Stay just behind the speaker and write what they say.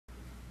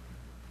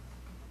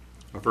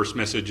Our first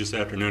message this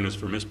afternoon is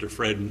for Mr.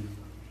 Fred,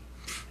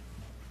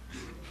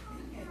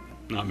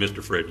 not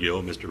Mr. Fred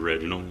Gill, Mr.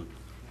 Red Noland.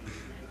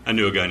 I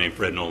knew a guy named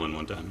Fred Noland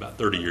one time, about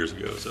 30 years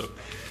ago. So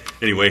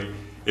anyway,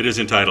 it is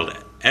entitled,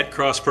 At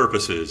Cross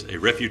Purposes, a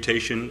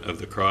Refutation of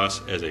the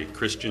Cross as a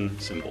Christian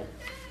Symbol.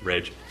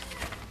 Reg.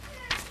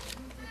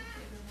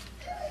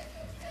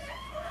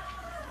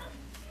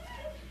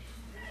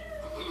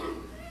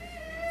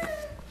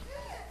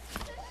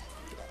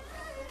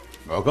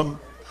 Welcome.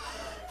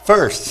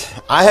 First,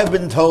 I have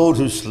been told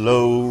to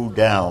slow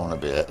down a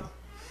bit,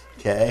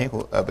 okay,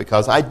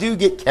 because I do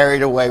get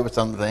carried away with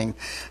something,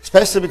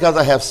 especially because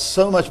I have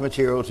so much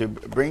material to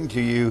bring to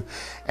you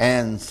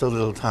and so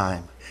little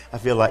time. I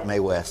feel like Mae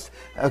West.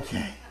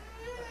 Okay.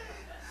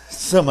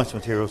 So much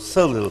material,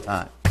 so little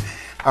time.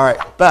 All right,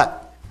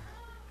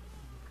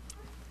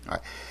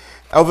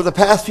 over the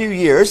past few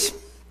years,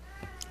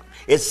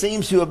 it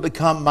seems to have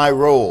become my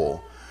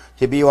role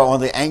to be one of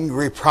the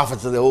angry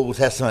prophets of the Old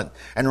Testament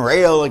and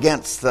rail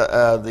against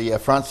the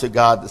affronts to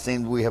God that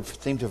seem to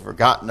have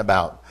forgotten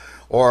about,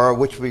 or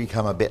which we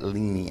become a bit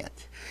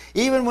lenient.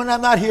 Even when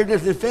I'm not here to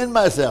defend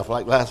myself,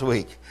 like last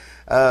week,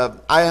 I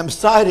am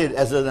cited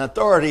as an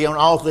authority on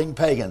all things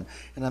pagan,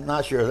 and I'm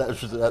not sure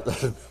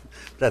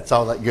that's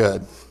all that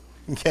good.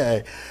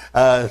 Okay,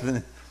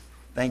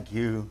 thank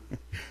you.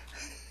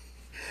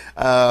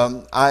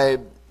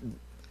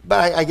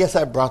 But I guess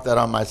I brought that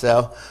on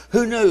myself.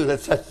 Who knew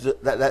that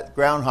that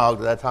groundhog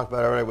that I talked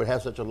about earlier would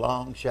have such a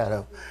long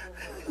shadow?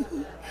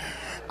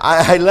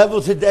 I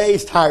leveled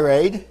today's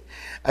tirade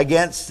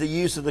against the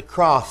use of the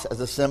cross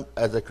as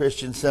a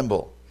Christian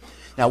symbol.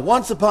 Now,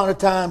 once upon a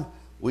time,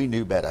 we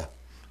knew better.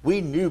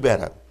 We knew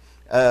better.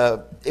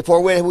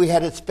 For we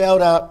had it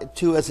spelled out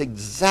to us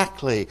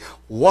exactly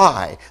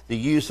why the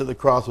use of the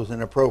cross was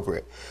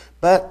inappropriate.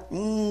 But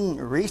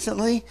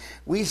recently,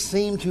 we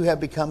seem to have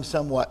become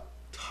somewhat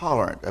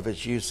tolerant of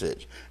its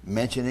usage.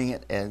 Mentioning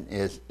it and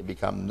is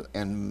become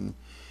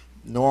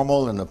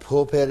normal in the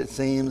pulpit, it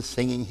seems.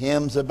 Singing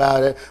hymns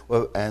about it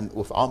and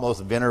with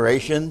almost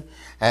veneration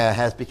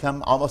has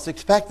become almost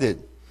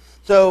expected.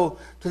 So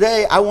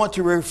today I want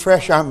to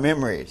refresh our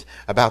memories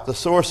about the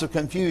source of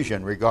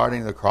confusion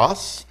regarding the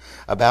cross,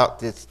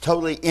 about its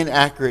totally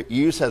inaccurate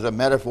use as a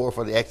metaphor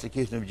for the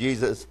execution of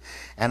Jesus,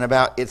 and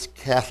about its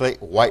Catholic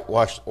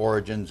whitewashed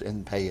origins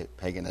in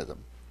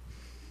paganism.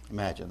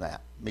 Imagine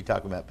that. Me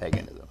talking about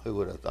paganism. Who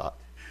would have thought?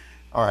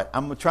 All right,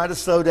 I'm going to try to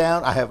slow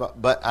down.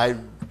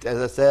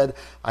 As I said,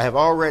 I have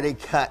already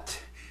cut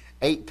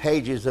 8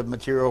 pages of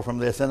material from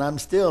this, and I'm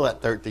still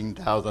at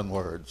 13,000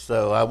 words,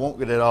 so I won't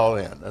get it all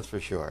in, that's for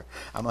sure.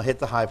 I'm going to hit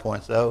the high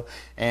points, though,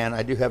 and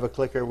I do have a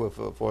clicker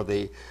for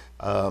the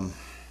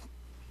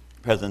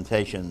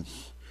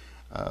presentations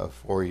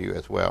for you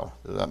as well.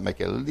 So that'll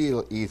make it a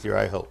little easier,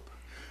 I hope.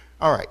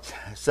 All right,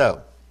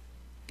 so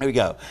here we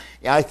go.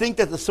 Yeah, I think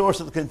that the source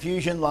of the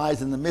confusion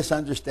lies in the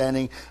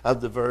misunderstanding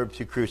of the verb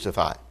to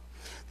crucify.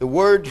 The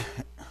word,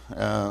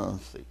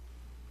 let's see.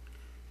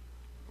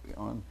 Are we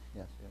on?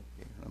 Yes.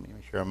 Okay. Let me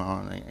make sure I'm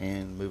on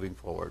and moving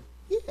forward.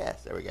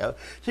 Yes, there we go.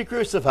 To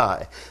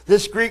crucify.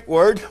 This Greek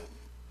word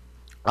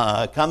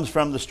comes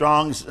from the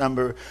Strong's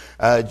number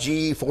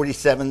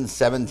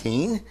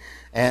G4717.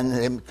 And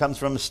it comes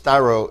from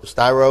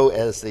styro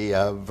as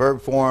the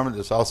verb form.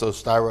 There's also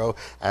styro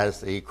as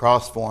the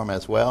cross form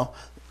as well.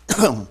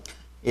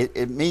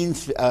 It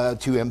means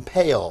to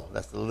impale.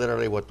 That's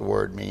literally what the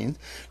word means.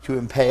 To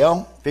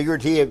impale.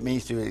 Figurative, it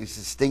means to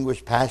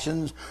extinguish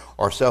passions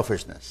or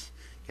selfishness.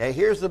 Okay,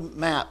 here's the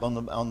map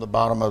on the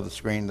bottom of the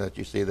screen that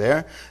you see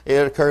there.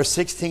 It occurs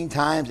 16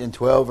 times in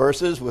 12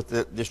 verses with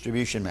the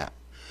distribution map.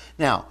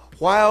 Now,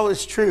 while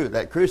it's true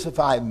that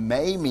crucify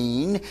may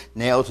mean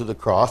nailed to the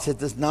cross, it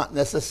does not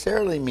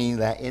necessarily mean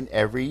that in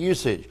every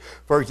usage.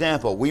 For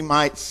example, we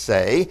might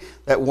say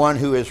that one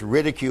who is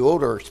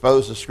ridiculed or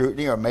exposed to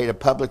scrutiny or made a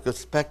public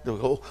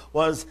spectacle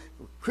was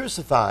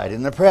crucified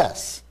in the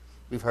press.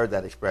 We've heard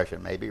that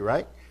expression maybe,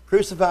 right?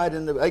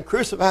 They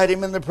crucified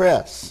him in the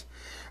press.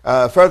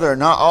 Further,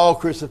 not all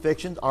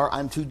crucifixions are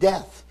unto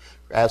death,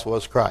 as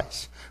was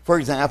Christ. For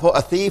example,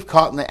 a thief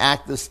caught in the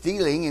act of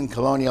stealing in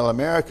colonial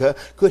America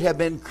could have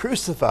been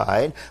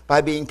crucified by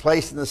being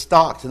placed in the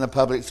stocks in the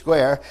public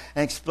square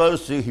and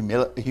exposed to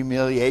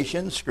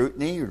humiliation,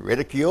 scrutiny,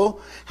 ridicule.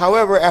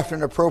 However, after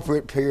an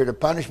appropriate period of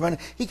punishment,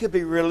 he could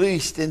be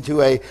released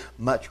into a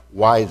much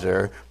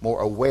wiser, more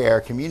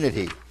aware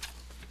community.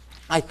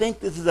 I think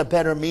this is a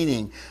better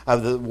meaning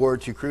of the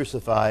word to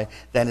crucify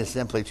than is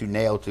simply to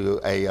nail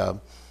to a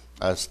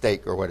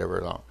stake or whatever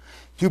along.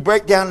 To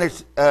break down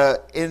this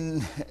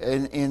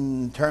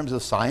in terms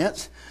of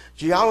science,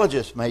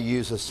 geologists may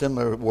use a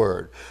similar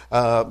word.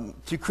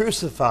 To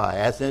crucify,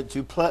 as in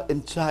to put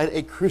inside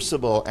a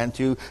crucible and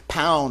to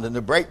pound and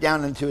to break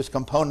down into its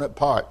component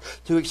part.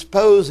 To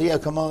expose the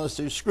components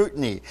to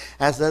scrutiny,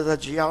 as does a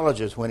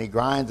geologist when he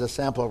grinds a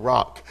sample of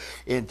rock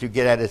to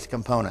get at its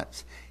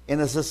components. In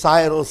a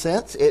societal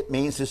sense, it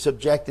means to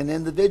subject an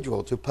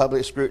individual to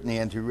public scrutiny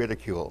and to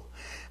ridicule.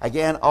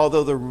 Again,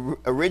 although the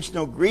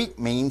original Greek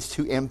means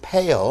to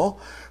impale,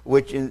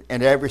 which in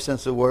every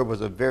sense of the word was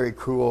a very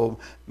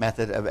cruel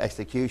method of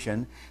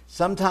execution,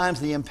 sometimes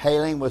the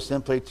impaling was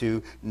simply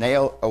to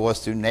nail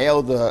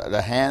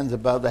the hands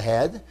above the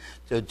head,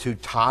 to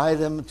tie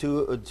them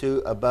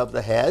to above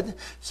the head.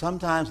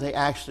 Sometimes they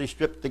actually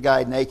stripped the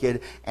guy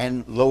naked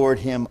and lowered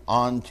him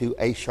onto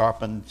a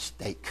sharpened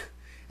stake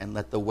and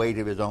let the weight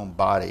of his own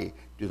body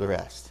do the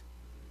rest.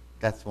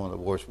 That's one of the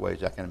worst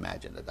ways I can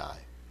imagine to die.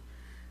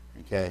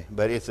 Okay,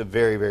 but it's a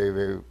very, very,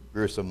 very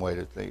gruesome way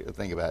to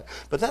think about it.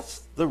 But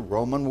that's the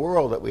Roman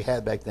world that we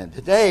had back then.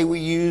 Today we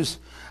use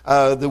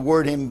the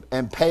word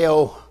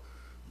impale.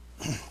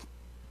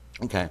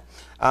 Okay,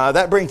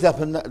 that brings up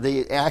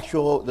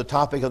the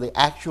topic of the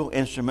actual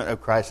instrument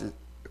of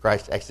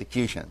Christ's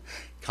execution,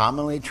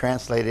 commonly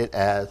translated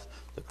as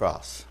the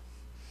cross.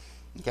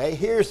 Okay,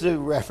 here's the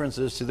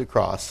references to the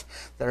cross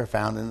that are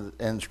found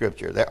in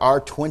Scripture. There are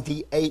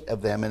 28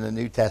 of them in the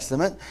New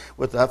Testament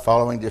with the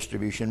following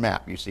distribution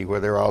map. You see where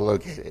they're all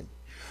located.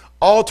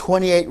 All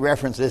 28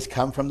 references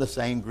come from the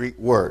same Greek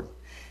word.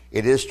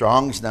 It is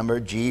Strong's number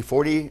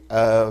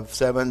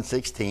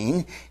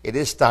G4716. It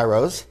is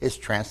styros. It's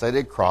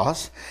translated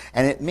cross.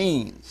 And it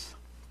means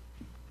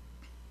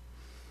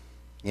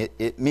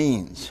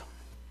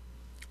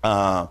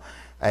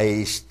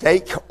a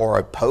stake or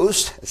a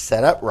post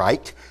set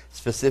upright,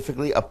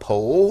 specifically a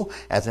pole,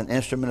 as an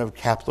instrument of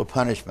capital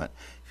punishment.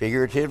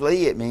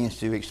 Figuratively, it means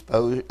to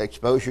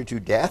exposure to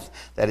death,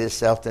 that is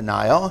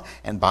self-denial,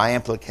 and by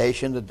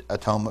implication, the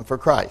atonement for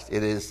Christ.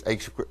 It is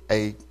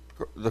the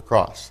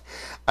cross.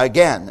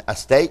 Again, a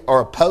stake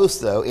or a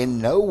post, though, in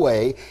no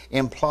way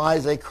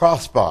implies a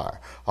crossbar,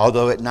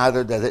 although it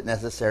neither does it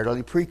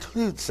necessarily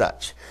preclude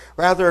such.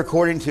 Rather,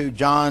 according to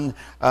John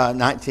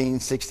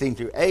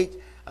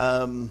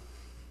 19:16-8,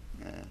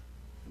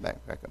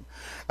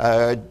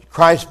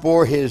 Christ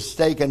bore his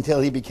stake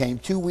until he became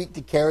too weak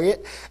to carry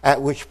it,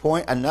 at which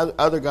point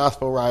other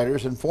gospel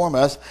writers inform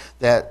us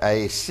that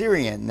a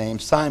Syrian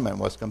named Simon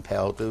was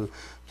compelled to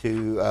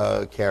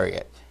carry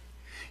it.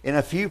 In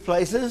a few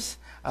places,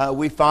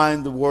 we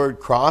find the word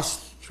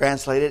cross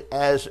translated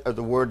as, or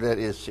the word that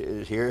is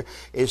here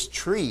is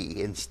tree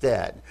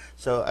instead.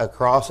 So a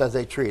cross as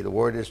a tree. The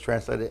word is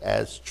translated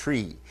as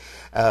tree.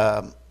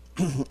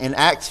 In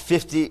Acts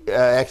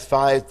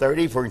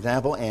 5:30, for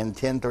example, and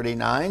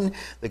 10:39,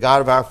 the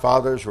God of our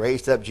fathers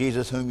raised up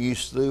Jesus, whom you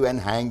slew and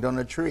hanged on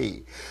a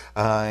tree.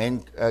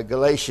 In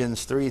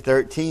Galatians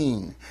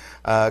 3:13,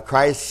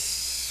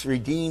 Christ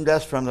redeemed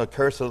us from the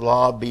curse of the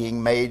law,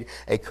 being made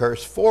a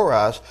curse for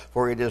us,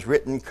 for it is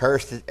written,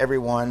 "Cursed is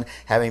everyone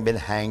having been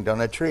hanged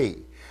on a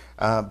tree."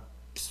 1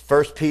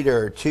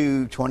 Peter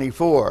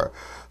 2:24,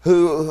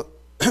 who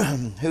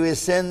his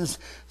sins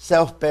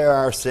self bare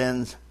our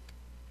sins,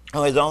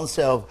 his own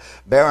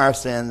self bare our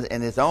sins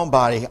in his own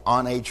body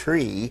on a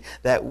tree,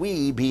 that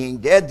we, being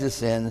dead to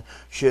sin,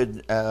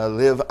 should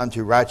live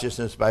unto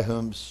righteousness, by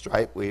whom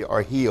stripe we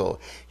are healed.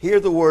 Here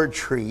the word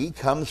tree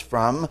comes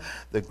from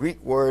the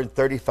Greek word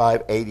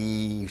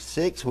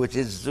 3586, which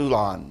is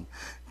zulon.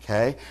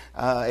 Okay,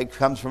 it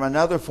comes from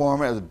another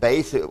form of the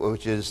base,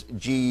 which is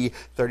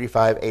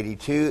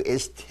G3582,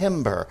 is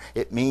timber.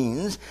 It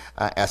means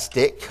a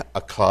stick,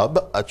 a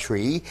club, a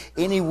tree,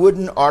 any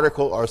wooden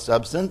article or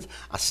substance,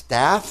 a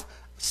staff,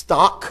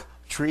 stock,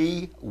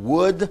 tree,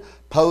 wood,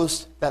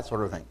 post, that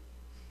sort of thing.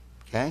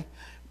 Okay,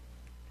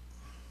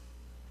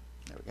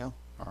 there we go.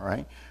 All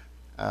right.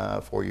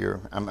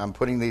 I'm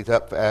putting these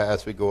up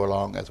as we go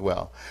along as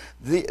well.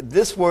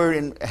 This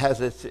word has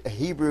its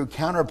Hebrew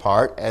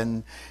counterpart,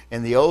 and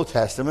in the Old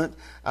Testament,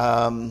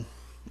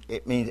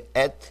 it means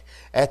etes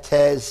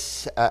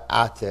ates.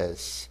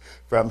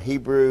 From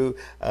Hebrew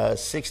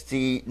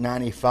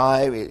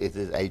 6095, it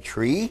is a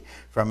tree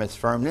from its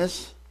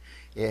firmness,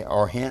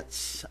 or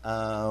hence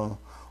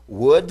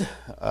wood,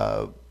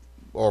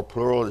 or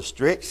plural is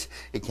strix.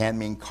 It can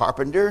mean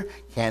carpenter,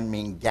 can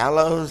mean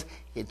gallows,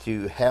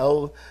 to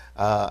hell,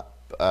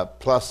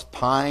 plus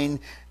pine.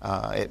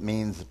 It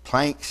means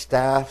plank,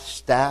 staff,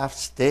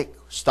 stick,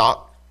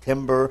 stock,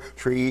 timber,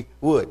 tree,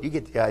 wood. You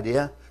get the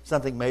idea.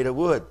 Something made of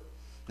wood.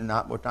 We're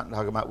not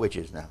talking about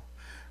witches now.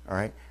 All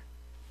right.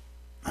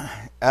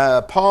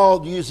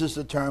 Paul uses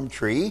the term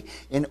tree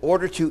in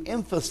order to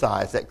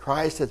emphasize that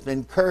Christ has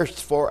been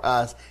cursed for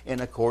us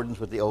in accordance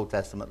with the Old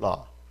Testament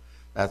law.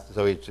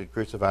 So he's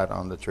crucified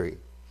on the tree.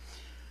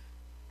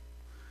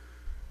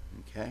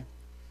 Okay.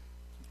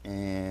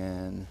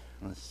 And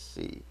let's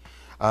see.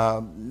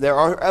 There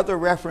are other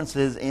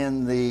references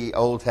in the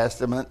Old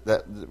Testament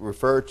that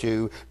refer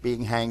to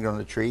being hanged on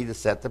a tree to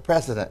set the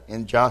precedent.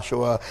 In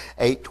Joshua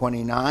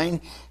 8:29,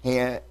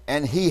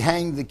 and he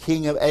hanged the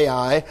king of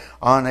Ai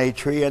on a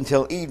tree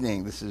until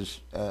evening. This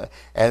is,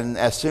 and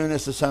as soon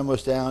as the sun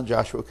was down,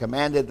 Joshua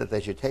commanded that they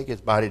should take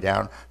his body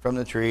down from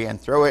the tree and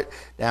throw it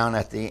down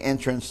at the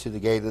entrance to the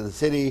gate of the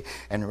city,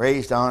 and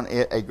raised on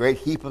it a great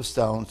heap of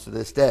stones to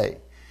this day.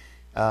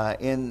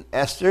 In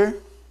Esther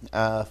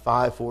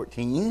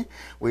 5:14,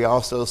 we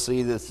also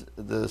see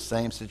the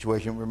same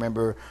situation.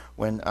 Remember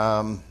when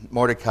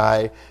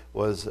Mordecai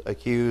was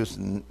accused,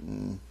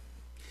 and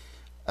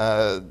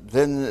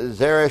then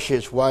Zeresh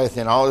his wife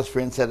and all his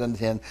friends said unto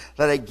him,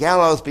 let a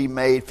gallows be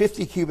made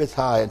 50 cubits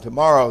high, and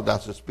tomorrow thou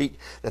shalt speak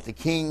that the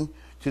king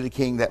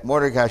that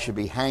Mordecai should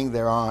be hanged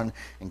thereon,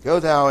 and go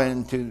thou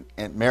into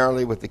and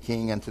merrily with the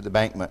king unto the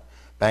banquet.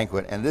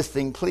 And this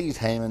thing pleased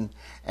Haman,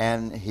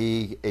 and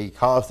he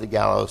caused the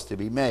gallows to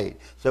be made.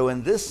 So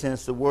in this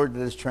sense, the word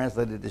that is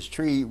translated as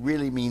tree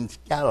really means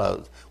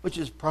gallows, which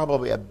is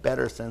probably a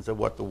better sense of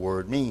what the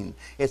word means.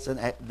 It's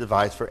a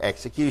device for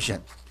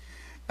execution.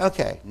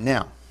 Okay,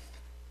 now,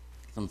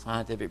 some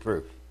scientific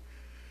proof.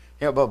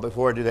 Here, but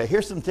before I do that,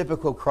 here's some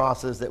typical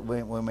crosses that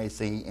we may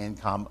see in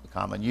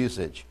common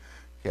usage.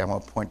 Okay, I'm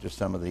going to point to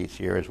some of these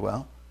here as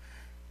well.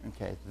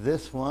 Okay,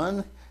 this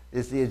one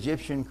is the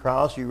Egyptian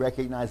cross. You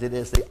recognize it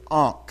as the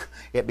Ankh.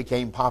 It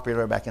became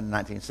popular back in the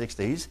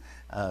 1960s,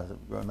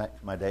 going back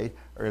to my day.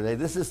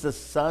 This is the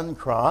sun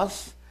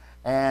cross,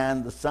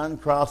 and the sun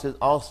cross is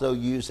also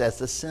used as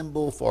the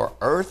symbol for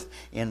Earth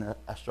in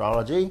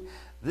astrology.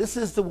 This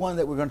is the one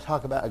that we're going to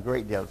talk about a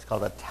great deal. It's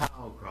called a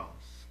Tau cross.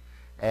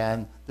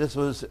 And this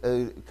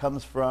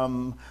comes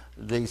from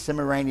the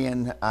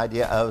Cimmerian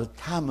idea of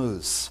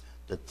Tammuz.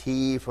 The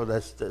T for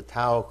the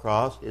Tau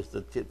cross is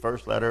the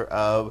first letter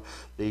of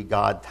the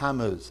god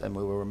Tammuz. And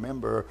we will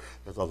remember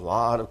there's a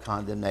lot of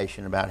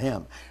condemnation about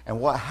him. And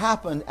what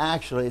happened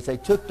actually is they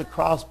took the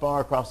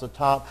crossbar across the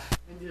top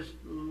and just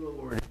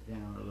lowered it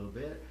down a little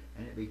bit,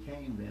 and it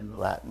became then the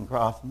Latin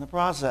cross in the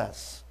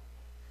process.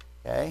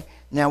 Okay.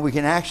 Now we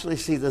can actually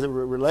see the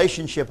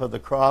relationship of the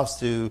cross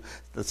to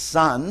the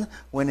sun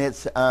when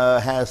it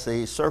has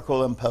the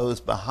circle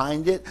imposed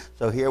behind it.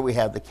 So here we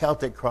have the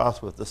Celtic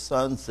cross with the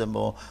sun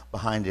symbol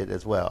behind it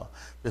as well.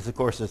 This, of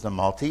course, is the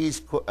Maltese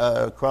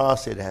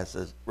cross. It has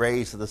the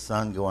rays of the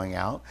sun going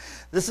out.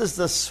 This is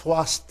the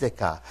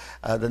swastika,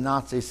 the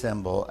Nazi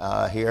symbol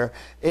here.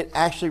 It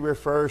actually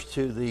refers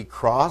to the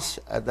cross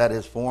that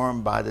is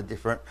formed by the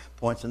different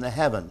points in the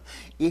heaven.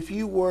 If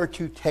you were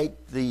to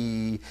take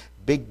the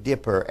Big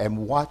Dipper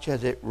and watch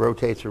as it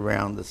rotates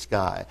around the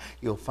sky,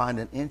 you'll find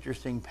an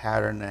interesting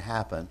pattern that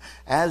happens.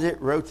 As it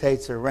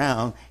rotates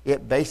around,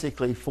 it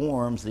basically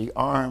forms the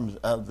arms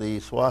of the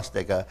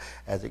swastika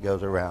as it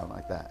goes around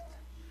like that.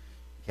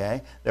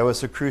 Okay? There was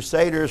the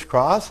Crusaders'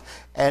 cross,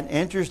 and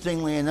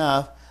interestingly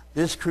enough,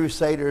 this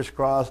Crusaders'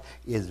 cross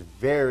is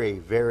very,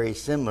 very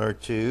similar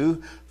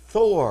to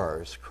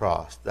Thor's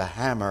cross, the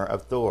hammer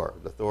of Thor,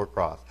 the Thor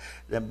cross.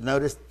 Then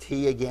notice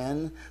T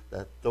again,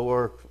 the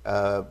Thor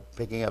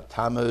picking up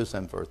Tammuz,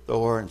 and for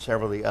Thor and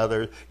several of the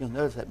others. You'll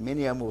notice that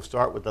many of them will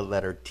start with the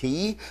letter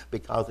T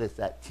because it's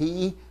that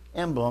T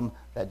emblem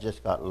that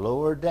just got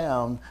lowered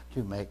down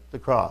to make the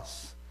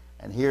cross.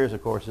 And here's,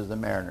 of course, is the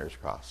Mariner's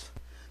cross.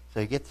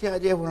 So you get the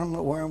idea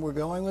where we're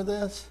going with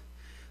this?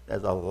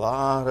 There's a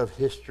lot of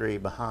history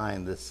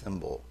behind this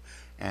symbol,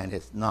 and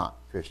it's not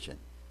Christian.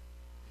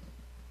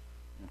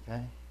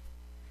 Okay.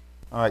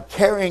 All right,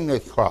 carrying the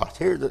cross.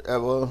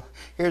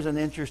 Here's an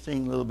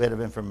interesting little bit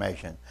of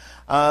information.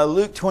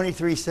 Luke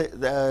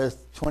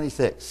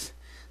 23:26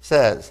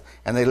 says,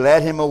 and they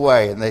led him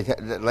away, and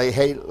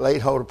they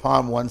laid hold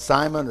upon one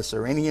Simon, a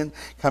Cyrenian,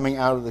 coming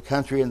out of the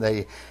country,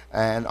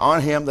 and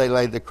on him they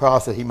laid the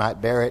cross that he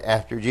might bear it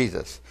after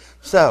Jesus.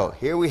 So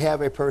here we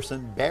have a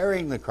person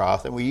bearing the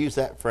cross, and we use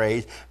that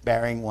phrase,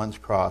 bearing one's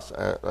cross,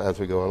 as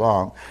we go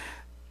along.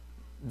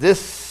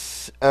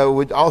 This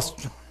would also...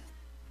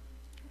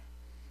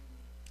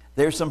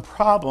 There's some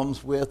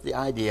problems with the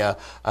idea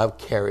of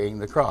carrying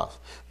the cross.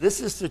 This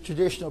is the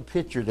traditional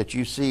picture that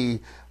you see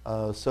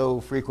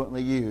so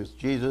frequently used.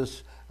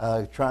 Jesus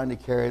trying to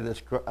carry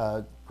this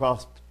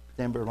cross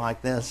timber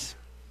like this.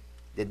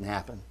 Didn't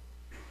happen.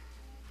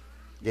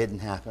 Didn't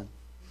happen.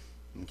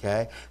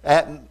 Okay?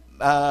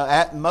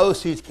 At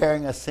most, he's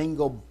carrying a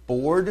single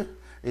board.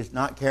 He's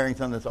not carrying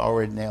something that's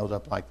already nailed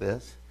up like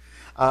this.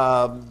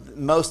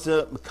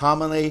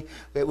 Commonly,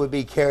 it would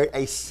be carried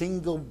a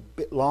single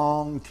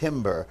long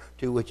timber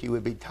to which he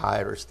would be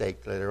tied or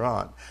staked later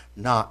on,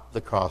 not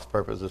the cross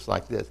purposes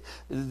like this.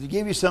 To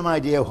give you some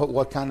idea of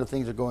what kind of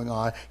things are going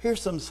on,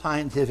 here's some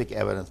scientific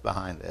evidence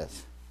behind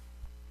this,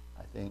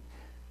 I think.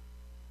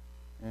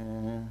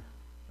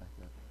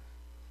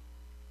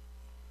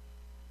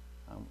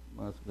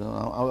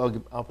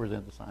 I'll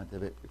present the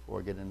scientific before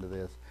I get into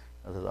this.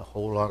 There's a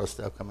whole lot of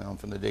stuff coming on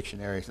from the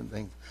dictionaries and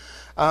things.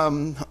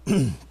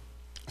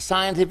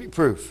 Scientific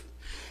proof.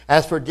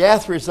 As for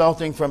death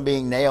resulting from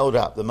being nailed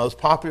up, the most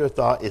popular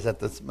thought is that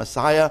the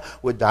Messiah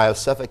would die of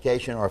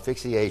suffocation or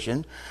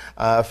asphyxiation.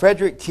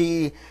 Frederick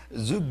T.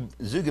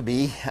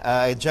 Zugabe,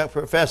 adjunct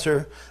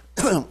professor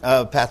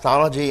of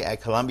pathology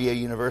at Columbia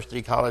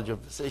University College of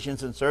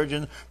Physicians and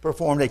Surgeons,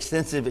 performed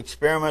extensive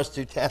experiments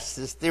to test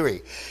this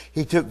theory.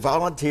 He took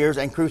volunteers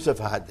and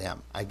crucified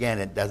them. Again,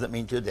 it doesn't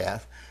mean to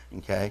death.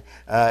 Okay,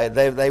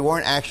 they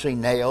weren't actually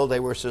nailed. They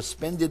were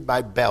suspended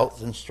by belts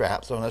and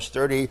straps on a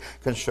sturdy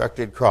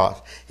constructed cross.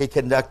 He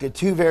conducted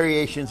two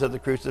variations of the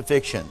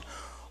crucifixion.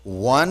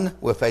 one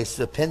with a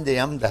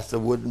stipendium, that's the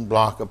wooden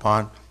block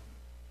upon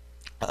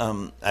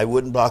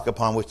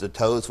which the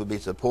toes would be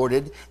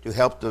supported to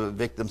help the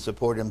victim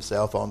support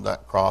himself on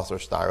that cross or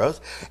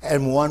styrus,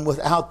 and one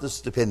without the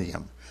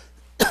stipendium.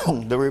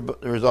 The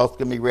results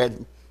can be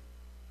read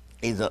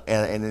in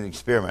an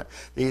experiment.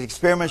 These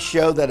experiments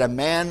show that a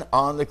man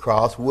on the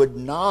cross would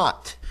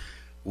not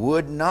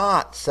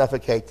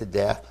suffocate to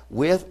death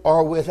with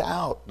or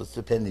without the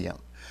stipendium.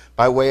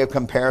 By way of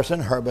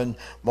comparison, Hermann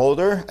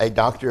Mulder, a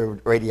doctor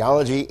of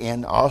radiology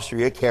in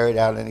Austria, carried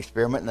out an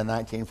experiment in the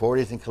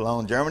 1940s in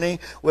Cologne, Germany,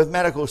 with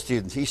medical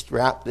students. He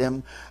strapped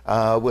them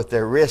with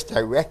their wrists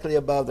directly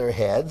above their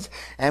heads,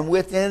 and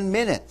within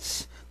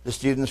minutes, the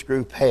students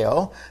grew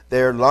pale,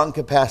 their lung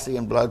capacity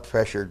and blood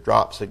pressure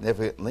dropped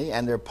significantly,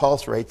 and their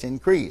pulse rates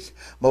increased.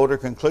 Mulder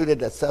concluded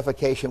that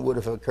suffocation would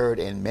have occurred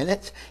in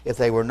minutes if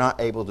they were not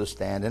able to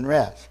stand and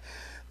rest.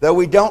 Though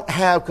we don't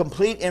have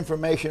complete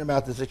information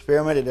about this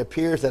experiment, it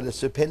appears that a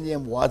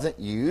stipendium wasn't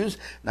used.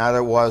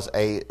 Neither was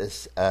a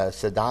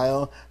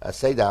sedile,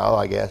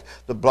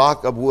 the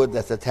block of wood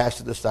that's attached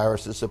to the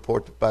styrus to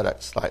support the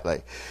buttocks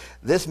slightly.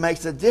 This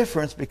makes a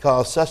difference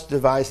because such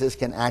devices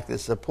can act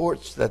as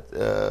supports that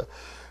the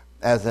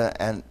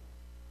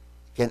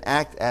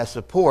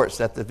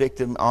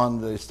victim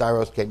on the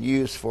styrus can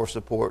use for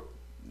support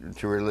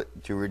to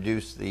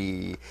reduce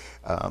the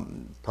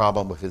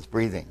problem with his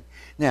breathing.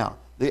 Now,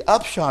 the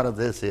upshot of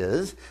this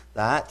is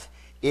that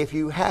if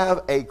you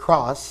have a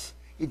cross,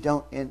 you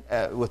don't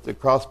with the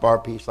crossbar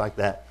piece like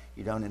that,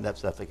 you don't end up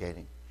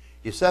suffocating.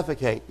 You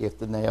suffocate if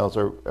the nails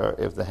or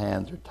if the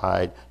hands are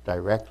tied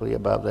directly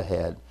above the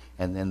head,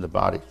 and then the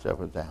body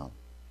settles down.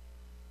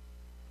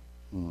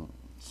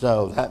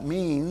 So that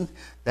means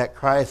that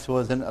Christ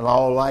was in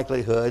all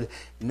likelihood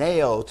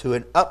nailed to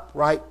an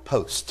upright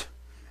post,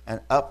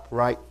 an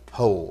upright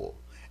pole,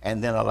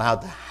 and then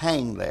allowed to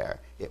hang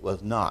there. It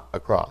was not a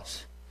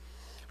cross.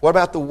 What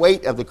about the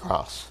weight of the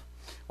cross?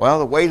 Well,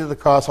 the weight of the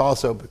cross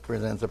also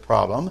presents a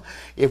problem.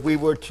 If we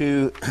were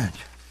to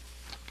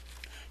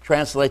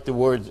translate the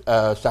word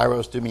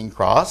styrus to mean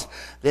cross,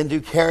 then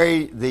to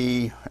carry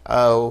the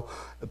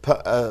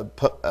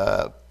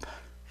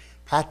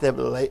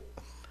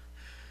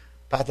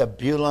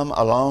patibulum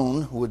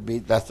alone would be,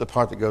 that's the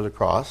part that goes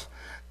across,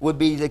 would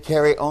be to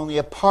carry only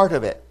a part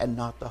of it and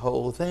not the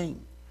whole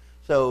thing.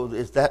 So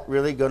is that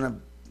really going to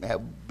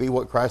be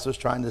what Christ was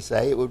trying to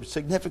say? It would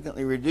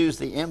significantly reduce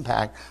the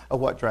impact of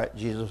what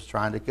Jesus was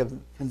trying to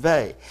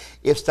convey.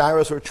 If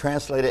styrus were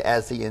translated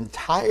as the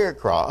entire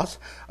cross,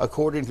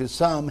 according to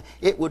some,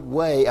 it would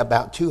weigh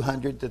about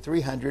 200 to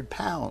 300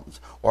 pounds,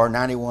 or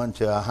 91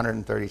 to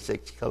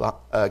 136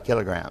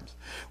 kilograms,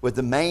 with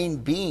the main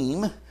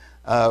beam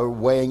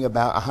weighing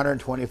about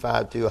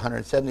 125 to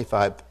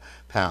 175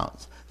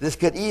 pounds. This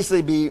could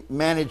easily be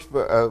managed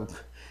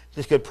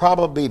This could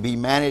probably be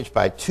managed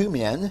by two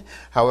men.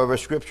 However,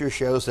 Scripture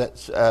shows that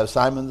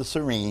Simon the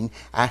Cyrene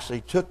actually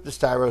took the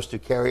styrus to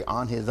carry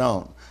on his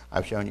own.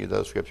 I've shown you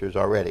those Scriptures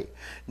already.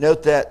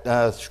 Note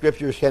that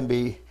Scriptures can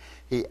be,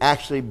 he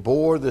actually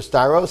bore the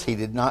styrus. He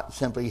did not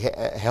simply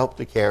help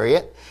to carry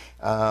it.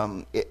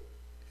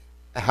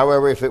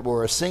 However, if it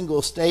were a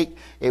single stake,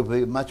 it would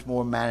be a much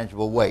more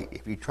manageable weight.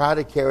 If you try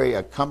to carry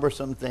a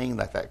cumbersome thing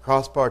like that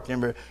crossbar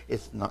timber,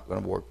 it's not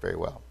going to work very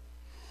well.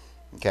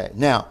 Okay,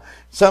 now,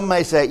 some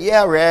may say,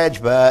 yeah,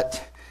 Reg,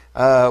 but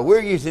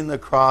we're using the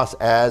cross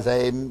as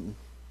a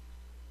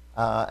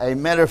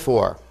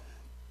metaphor.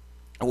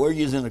 We're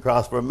using the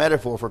cross for a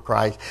metaphor for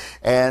Christ,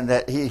 and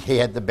that he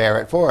had to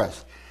bear it for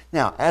us.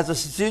 Now, as a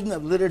student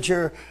of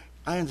literature,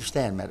 I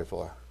understand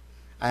metaphor.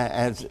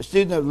 As a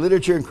student of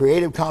literature and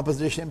creative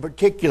composition in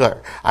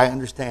particular, I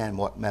understand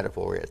what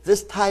metaphor is.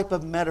 This type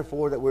of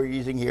metaphor that we're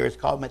using here is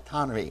called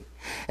metonymy.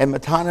 And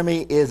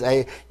metonymy is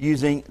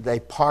using the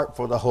part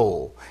for the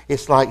whole.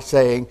 It's like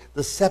saying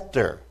the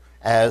scepter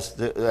as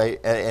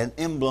an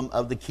emblem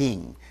of the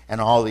king and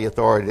all the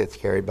authority that's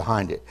carried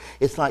behind it.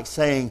 It's like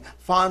saying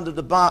fond of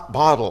the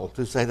bottle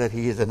to say that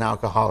he is an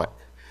alcoholic.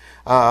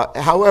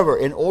 However,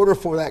 in order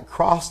for that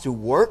cross to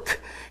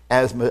work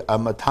as a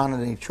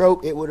metonymy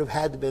trope, it would have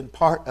had to have been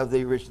part of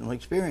the original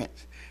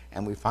experience.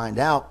 And we find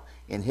out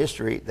in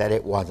history that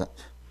it wasn't.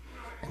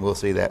 And we'll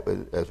see that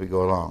as we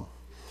go along.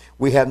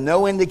 We have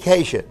no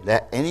indication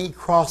that any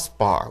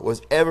crossbar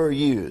was ever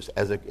used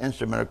as an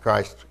instrument of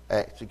Christ's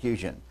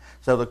execution.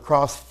 So the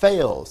cross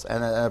fails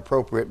as an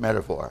appropriate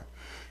metaphor.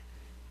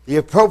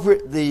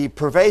 The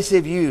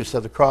pervasive use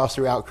of the cross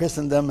throughout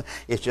Christendom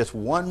is just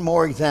one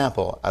more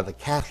example of the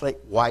Catholic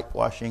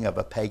whitewashing of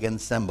a pagan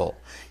symbol,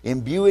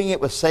 imbuing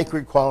it with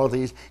sacred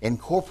qualities,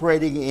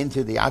 incorporating it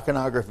into the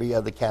iconography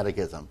of the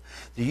Catechism.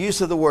 The use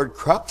of the word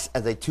crux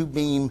as a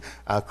two-beam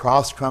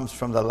cross comes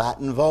from the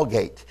Latin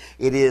Vulgate.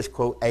 It is,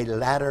 quote, a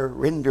latter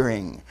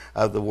rendering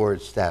of the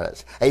word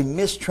status, a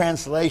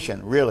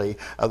mistranslation, really,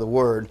 of the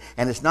word,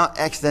 and it's not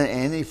extant in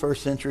any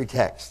first century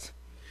text.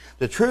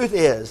 The truth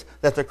is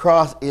that the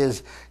cross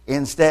is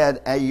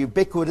instead a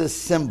ubiquitous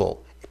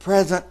symbol,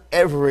 present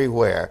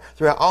everywhere,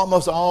 throughout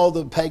almost all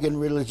the pagan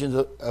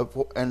religions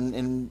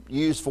and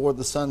used for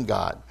the sun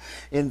god.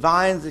 In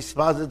Vine's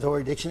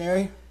Expository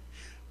Dictionary,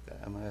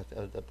 am I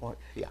at that point?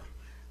 Yeah.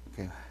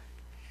 Okay.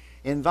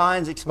 In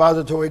Vine's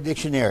Expository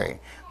Dictionary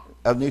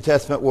of New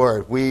Testament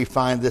Word, we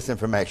find this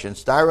information.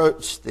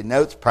 Styros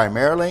denotes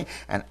primarily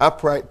an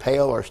upright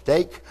pail or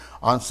stake.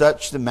 On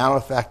such, the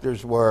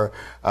malefactors were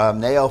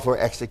nailed for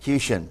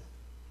execution.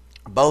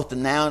 Both the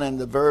noun and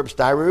the verb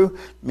styru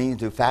mean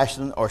to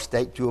fashion or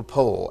stake to a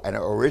pole, and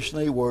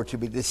originally were to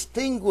be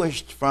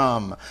distinguished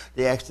from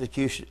the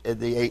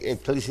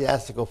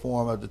ecclesiastical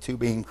form of the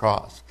two-beam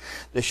cross.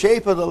 The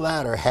shape of the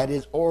latter had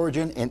its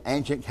origin in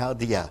ancient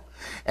Chaldea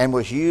and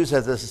was used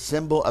as a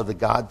symbol of the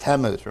god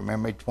Tammuz.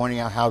 Remember me pointing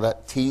out how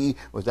that T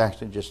was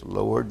actually just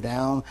lowered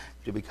down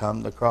to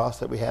become the cross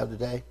that we have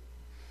today?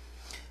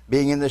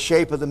 Being in the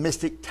shape of the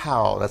mystic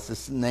Tau,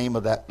 that's the name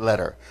of that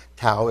letter.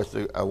 Tau is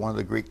one of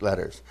the Greek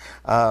letters,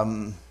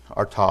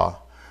 or Ta,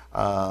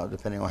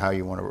 depending on how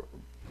you want to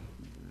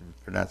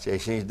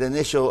pronunciation. He's the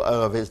initial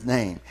of his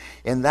name.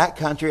 In that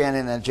country and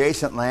in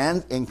adjacent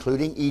lands,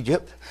 including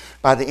Egypt,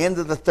 by the end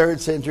of the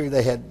 3rd century,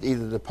 they had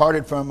either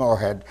departed from or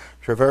had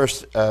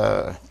traversed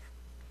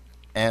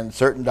and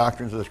certain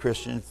doctrines of the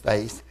Christian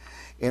faith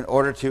in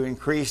order to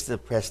increase the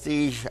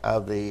prestige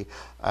of the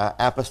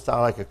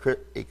apostolic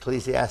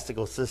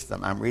ecclesiastical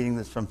system. I'm reading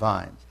this from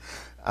Vines.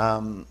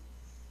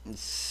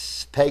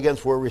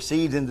 Pagans were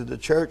received into the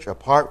church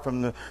apart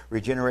from the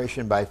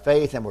regeneration by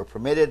faith and were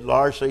permitted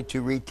largely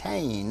to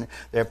retain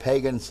their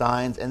pagan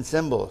signs and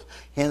symbols.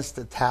 Hence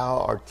the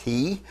Tau or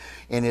T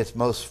in its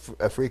most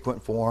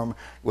frequent form,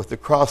 with the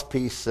cross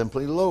piece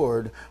simply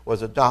lowered,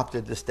 was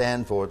adopted to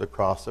stand for the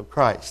cross of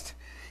Christ.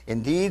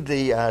 Indeed,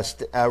 the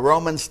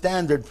Roman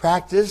standard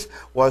practice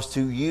was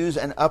to use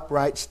an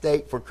upright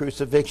stake for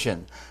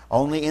crucifixion.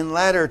 Only in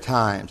latter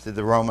times did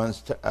the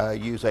Romans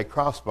use a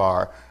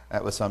crossbar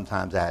that was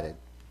sometimes added.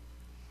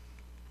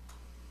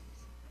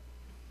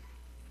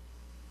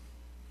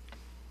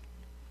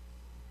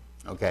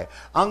 Okay,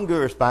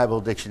 Unger's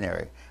Bible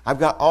Dictionary. I've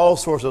got all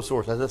sorts of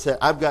sources. As I said,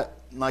 I've got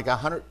like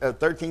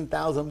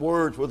 13,000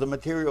 words worth of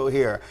material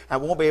here. I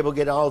won't be able to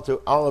get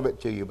all of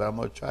it to you, but I'm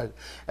going to try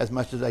as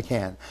much as I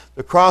can.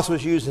 The cross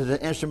was used as an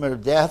instrument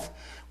of death,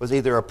 was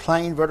either a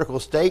plain vertical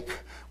stake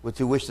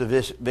to which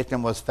the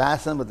victim was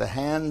fastened with the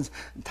hands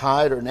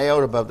tied or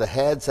nailed above the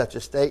head. Such a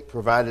stake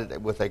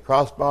provided with a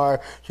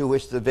crossbar to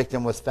which the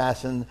victim was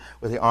fastened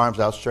with the arms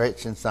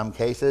outstretched in some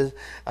cases.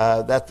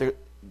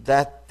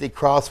 That the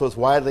cross was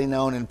widely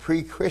known in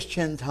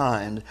pre-Christian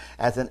times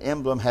as an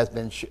emblem has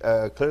been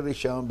clearly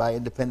shown by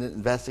independent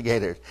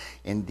investigators.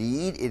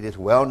 Indeed, it is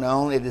well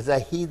known it is a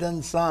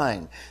heathen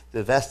sign.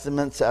 The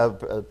vestments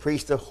of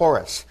priest of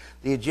Horus,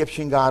 the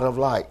Egyptian god of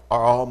light,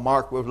 are all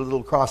marked with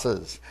little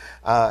crosses.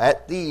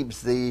 At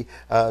Thebes, the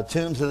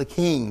tombs of the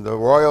king, the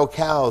royal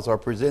cows are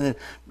presented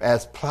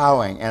as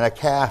plowing, and a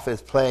calf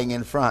is playing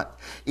in front.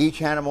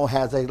 Each animal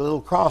has a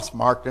little cross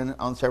marked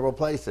on several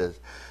places.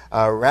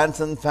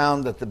 Ransom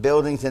found that the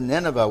buildings in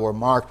Nineveh were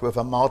marked with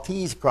a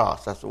Maltese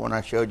cross. That's the one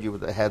I showed you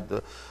that had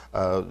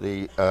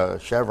the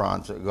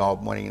chevrons all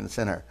pointing in the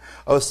center.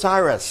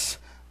 Osiris,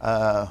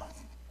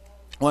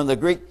 one of the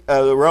Greek,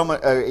 the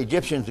Roman,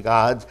 Egyptian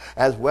gods,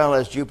 as well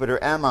as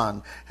Jupiter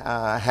Ammon,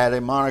 had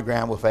a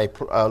monogram with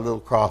a little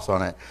cross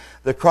on it.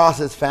 The cross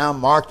is found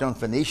marked on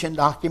Phoenician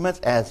documents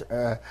as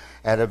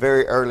at a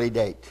very early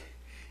date.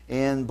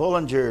 In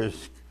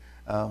Bullinger's,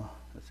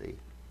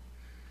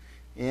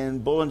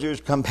 in Bullinger's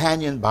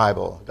Companion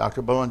Bible,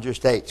 Dr. Bullinger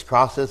states,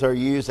 crosses are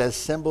used as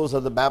symbols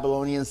of the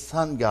Babylonian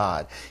sun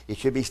god. It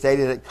should be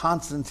stated that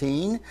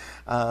Constantine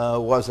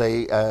was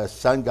a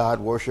sun god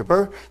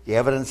worshiper. The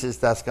evidence is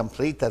thus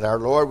complete that our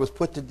Lord was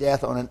put to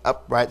death on an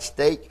upright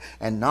stake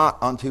and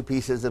not on two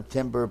pieces of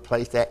timber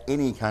placed at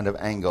any kind of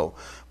angle.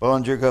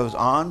 Bullinger goes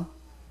on.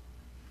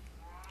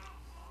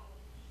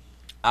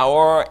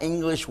 Our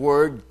English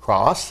word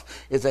cross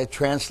is a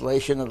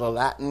translation of the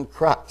Latin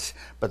crux,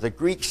 but the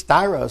Greek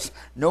styros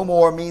no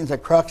more means a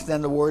crux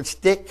than the word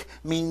stick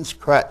means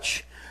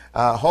crutch.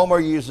 Homer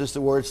uses the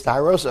word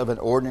styros of an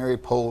ordinary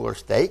pole or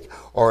stake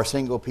or a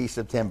single piece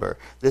of timber.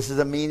 This is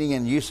a meaning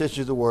and usage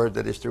of the word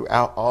that is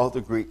throughout all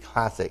the Greek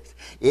classics.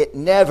 It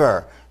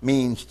never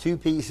means two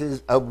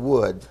pieces of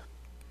wood.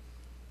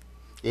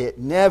 It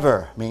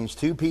never means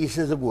two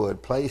pieces of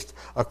wood placed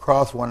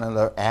across one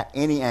another at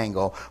any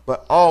angle,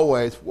 but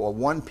always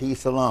one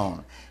piece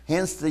alone.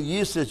 Hence the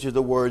usage of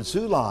the word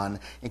zulon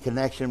in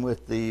connection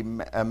with the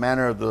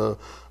manner of the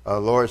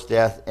Lord's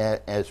death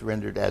as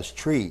rendered as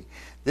tree.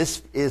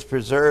 This is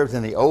preserved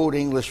in the Old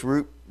English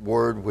root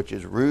word, which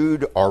is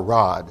rude or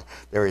rod.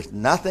 There is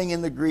nothing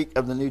in the Greek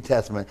of the New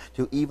Testament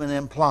to even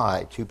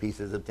imply two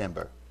pieces of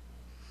timber.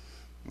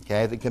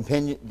 Okay, the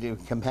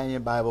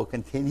companion Bible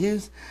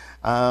continues.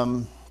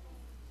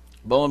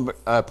 Bullen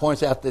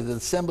points out that the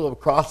symbol of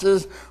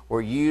crosses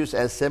were used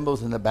as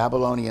symbols in the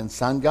Babylonian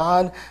sun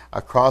god.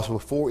 A cross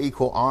with 4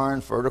 equal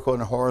arms, vertical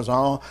and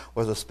horizontal,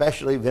 was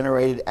especially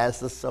venerated as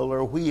the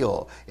solar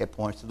wheel. It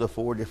points to the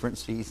 4 different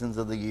seasons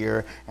of the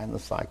year and the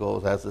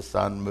cycles as the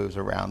sun moves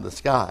around the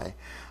sky.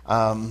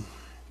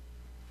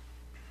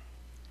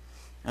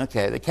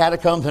 The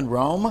catacombs in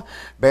Rome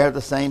bear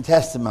the same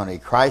testimony.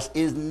 Christ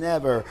is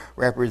never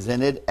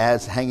represented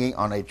as hanging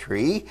on a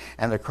tree,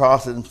 and the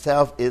cross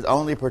himself is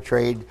only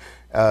portrayed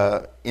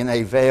in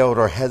a veiled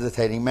or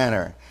hesitating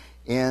manner.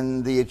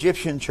 In the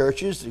Egyptian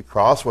churches, the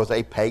cross was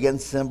a pagan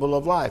symbol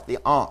of life, the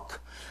Ankh,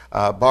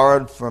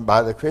 borrowed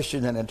by the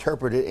Christian and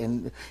interpreted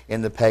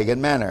in the pagan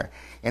manner.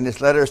 In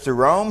his letters to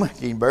Rome,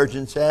 Dean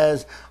Burgeon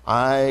says,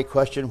 I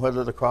question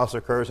whether the cross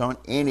occurs on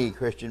any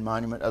Christian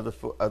monument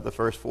of the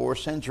first 4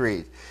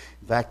 centuries.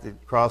 In fact, the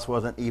cross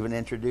wasn't even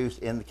introduced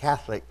in the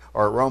Catholic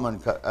or Roman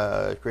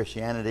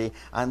Christianity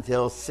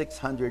until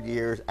 600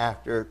 years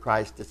after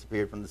Christ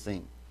disappeared from the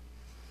scene.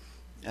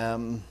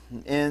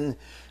 In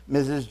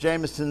Mrs.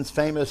 Jameson's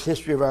famous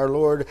History of Our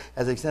Lord,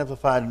 as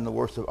exemplified in the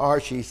works of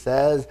art, she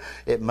says,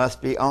 it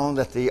must be owned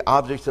that the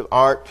objects of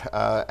art,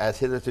 as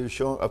hitherto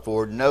shown,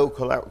 afford no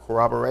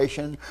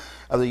corroboration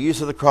of the use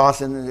of the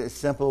cross in its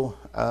simple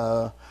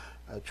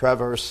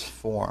traverse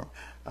form.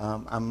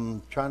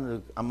 I'm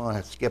going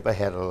to skip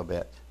ahead a little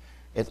bit.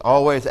 It's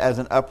always as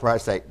an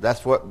upright stake.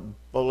 That's what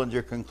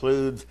Bullinger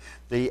concludes.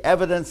 The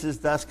evidence is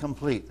thus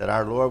complete that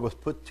our Lord was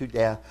put to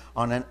death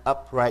on an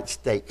upright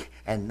stake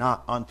and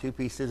not on 2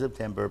 pieces of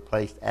timber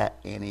placed at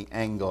any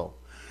angle.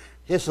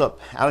 Hislop,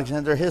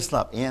 Alexander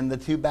Hislop, in The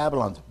Two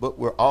Babylons, a book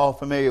we're all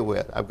familiar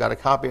with. I've got a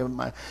copy of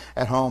it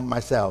at home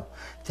myself.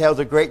 Tells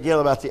a great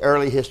deal about the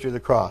early history of the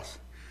cross.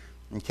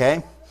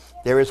 Okay?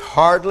 There is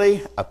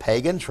hardly a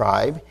pagan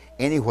tribe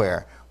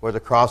anywhere where the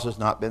cross has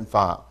not been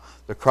found.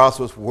 The cross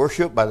was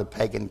worshipped by the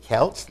pagan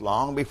Celts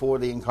long before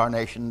the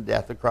incarnation and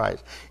death of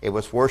Christ. It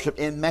was worshipped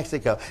in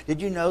Mexico.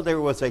 Did you know there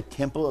was a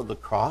temple of the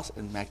cross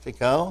in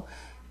Mexico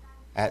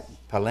at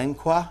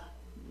Palenque,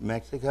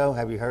 Mexico?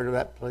 Have you heard of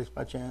that place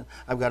by chance?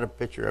 I've got a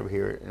picture over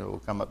here. It will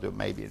come up to it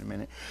maybe in a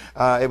minute.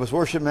 It was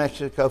worshipped in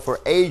Mexico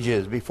for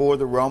ages before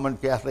the Roman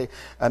Catholic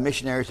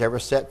missionaries ever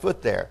set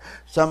foot there.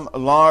 Some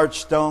large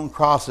stone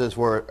crosses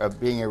were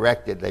being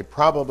erected, they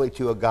probably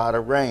to a god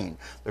of rain.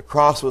 The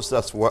cross was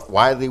thus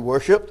widely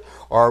worshipped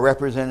or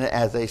represented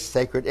as a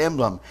sacred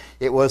emblem.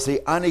 It was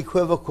the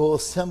unequivocal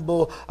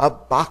symbol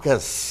of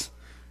Bacchus,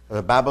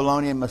 the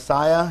Babylonian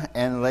Messiah,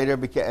 and later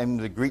became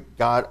the Greek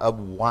god of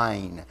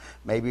wine.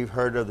 Maybe you've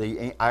heard of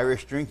the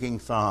Irish drinking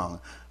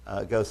song.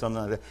 It goes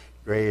something like that.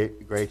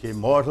 Great,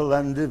 immortal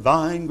and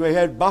divine,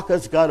 grey-haired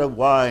Bacchus, god of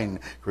wine,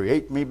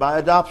 create me by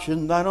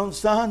adoption thine own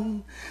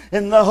son,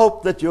 in the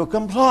hope that you'll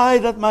comply,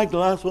 that my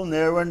glass will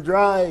ne'er run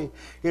dry.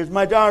 Here's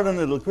my darling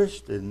little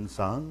Christian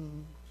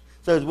son.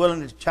 So he's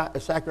willing to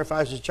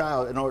sacrifice his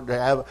child in order to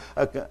have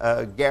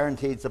a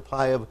guaranteed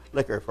supply of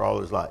liquor for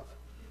all his life.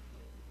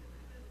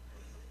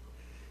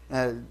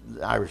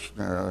 Irish.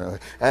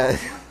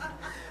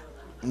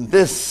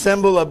 This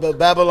symbol of the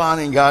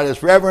Babylonian god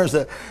is reverenced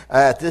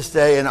at this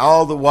day in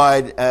all the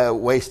wide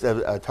waste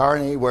of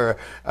Tarni, where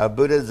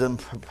Buddhism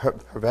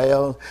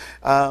prevails.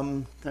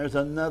 There's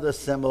another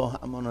symbol.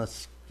 I'm going to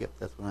skip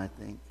this one, I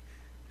think.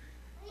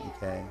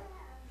 Okay.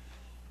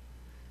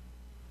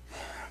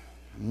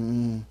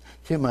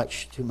 Too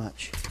much.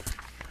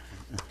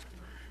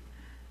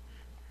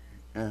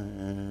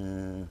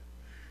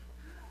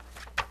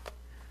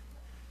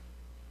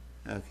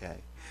 Okay.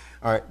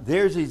 All right.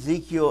 There's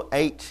Ezekiel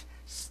 8,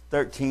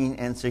 13,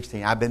 and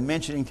 16. I've been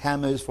mentioning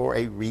Tammuz for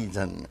a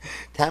reason.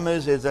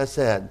 Tammuz, as I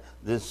said,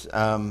 this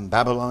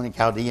Babylonian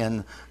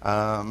Chaldean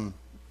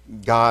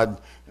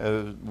god,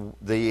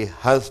 the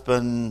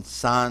husband,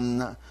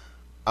 son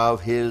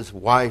of his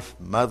wife,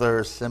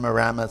 mother,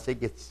 Semiramis.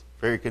 It gets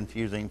very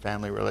confusing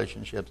family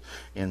relationships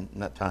in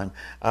that time.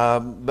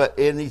 But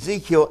in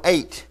Ezekiel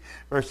 8,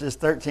 verses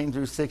 13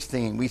 through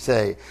 16, we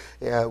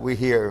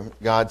hear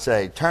God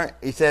say,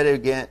 he said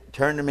again,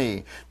 turn to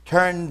me,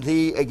 turn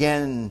thee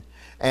again,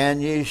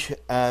 and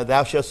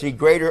thou shalt see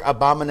greater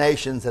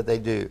abominations that they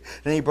do.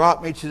 Then he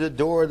brought me to the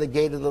door of the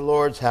gate of the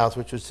Lord's house,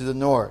 which was to the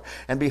north.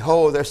 And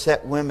behold, there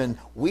sat women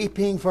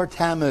weeping for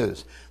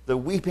Tammuz. The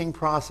weeping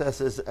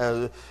process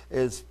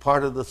is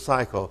part of the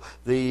cycle.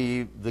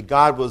 The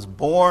god was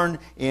born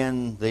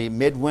in the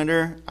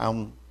midwinter,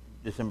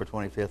 December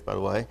 25th, by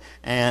the way,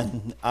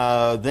 and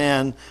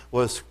then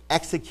was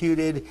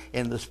executed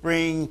in the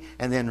spring,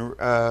 and then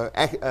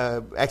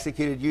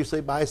executed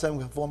usually by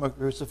some form of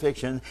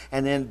crucifixion,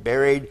 and then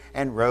buried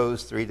and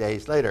rose 3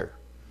 days later.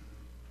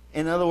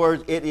 In other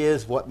words, it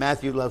is what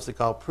Matthew loves to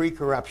call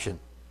pre-corruption.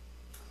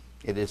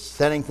 It is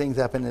setting things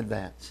up in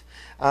advance.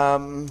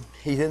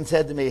 He then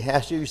said to me,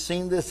 hast you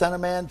seen this, son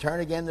of man?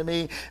 Turn again to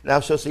me, and thou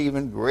shalt see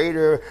even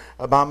greater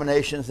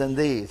abominations than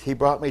these. He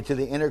brought me to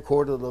the inner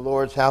court of the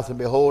Lord's house, and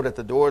behold, at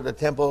the door of the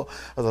temple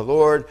of the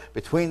Lord,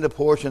 between the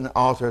porch and the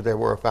altar, there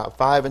were about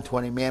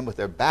 25 men with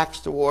their backs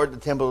toward the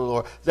temple of the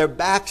Lord, their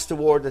backs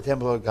toward the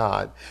temple of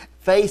God,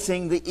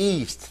 facing the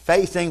east.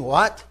 Facing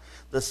what?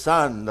 the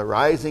sun, the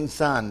rising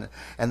sun,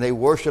 and they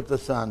worship the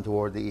sun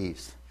toward the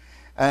east.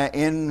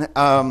 In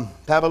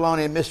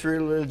Babylonian mystery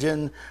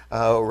religion,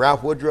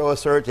 Ralph Woodrow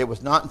asserts it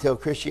was not until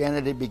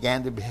Christianity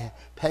began to be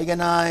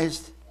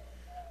paganized.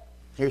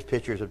 Here's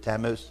pictures of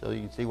Tammuz, so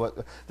you can see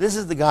what. This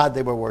is the god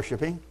they were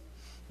worshiping.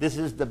 This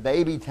is the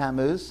baby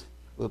Tammuz.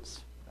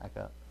 Oops, back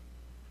up.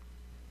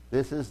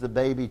 This is the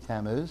baby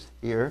Tammuz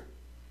here.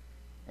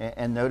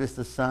 And notice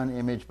the sun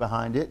image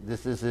behind it.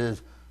 This is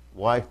his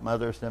wife,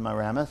 mother,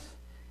 Semiramis.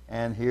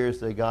 And here's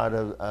the god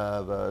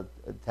of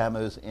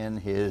Tammuz in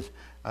his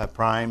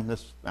prime.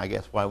 This, I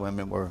guess, why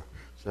women were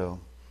so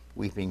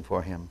weeping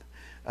for him.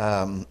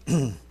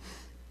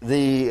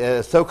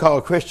 The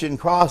so-called Christian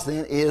cross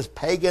then is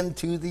pagan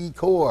to the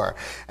core.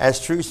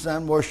 As true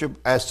worshipers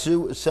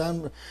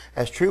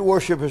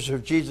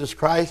of Jesus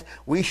Christ,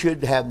 we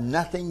should have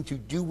nothing to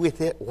do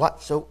with it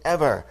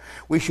whatsoever.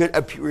 We should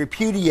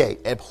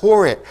repudiate,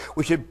 abhor it.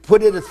 We should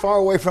put it as far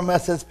away from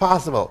us as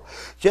possible.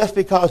 Just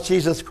because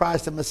Jesus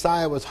Christ, the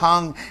Messiah, was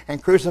hung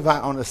and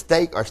crucified on a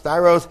stake or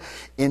styros,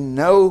 in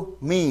no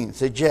means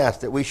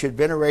suggests that we should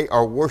venerate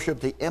or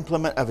worship the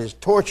implement of his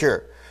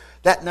torture.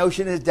 That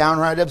notion is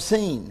downright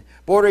obscene,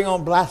 bordering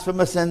on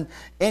blasphemous and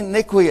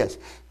iniquitous.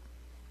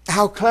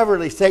 How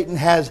cleverly Satan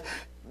has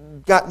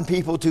gotten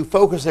people to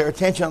focus their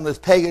attention on this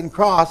pagan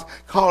cross,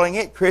 calling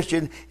it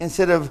Christian,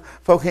 instead of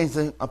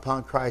focusing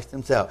upon Christ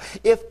himself.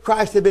 If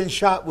Christ had been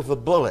shot with a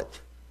bullet,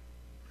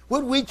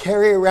 would we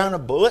carry around a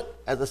bullet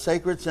as a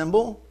sacred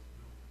symbol?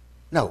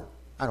 No,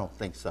 I don't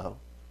think so.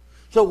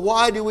 So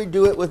why do we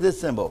do it with this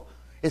symbol?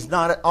 It's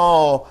not at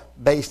all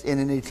based in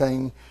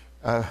anything.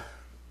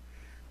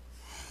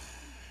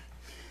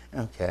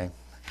 Okay,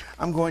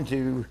 I'm going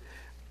to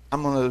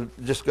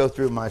just go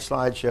through my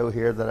slideshow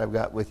here that I've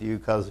got with you,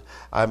 because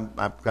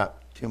I've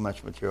got too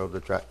much material to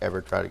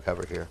try to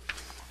cover here,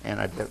 and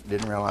I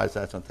didn't realize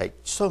that's going to take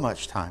so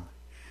much time.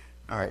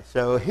 All right,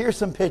 so here's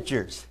some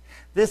pictures.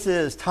 This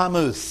is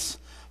Tammuz,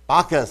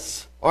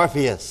 Bacchus,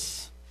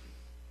 Orpheus.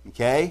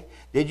 Okay,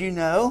 did you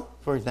know,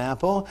 for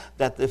example,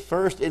 that the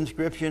first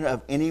inscription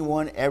of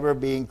anyone ever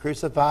being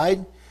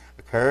crucified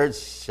occurred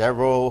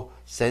several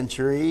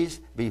centuries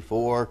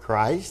before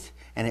Christ,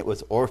 and it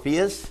was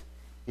Orpheus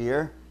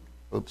here.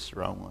 Oops,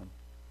 wrong one.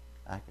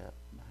 Back up.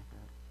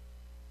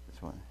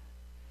 This one.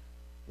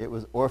 It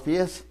was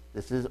Orpheus.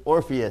 This is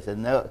Orpheus,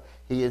 and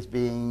he is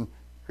being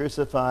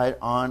crucified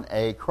on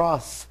a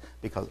cross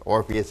because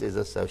Orpheus is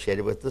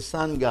associated with the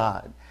sun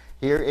god.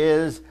 Here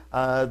is,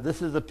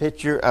 this is a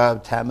picture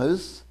of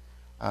Tammuz,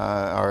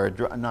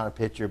 not a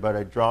picture, but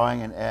a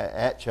drawing, an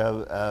etch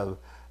of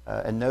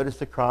and notice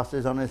the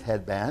crosses on his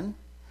headband.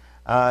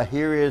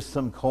 Here is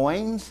some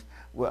coins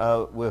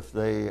with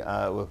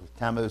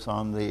Tammuz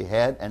on the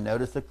head, and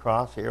notice the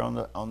cross here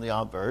on the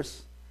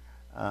obverse.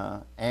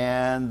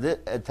 And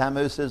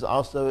Tammuz is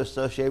also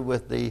associated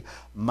with the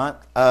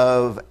month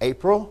of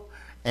April,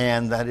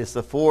 and that is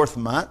the 4th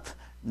month.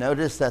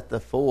 Notice that the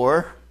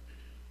 4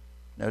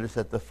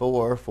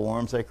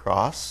 forms a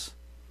cross.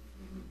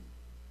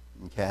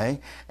 Okay,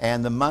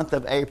 and the month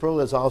of April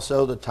is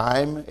also the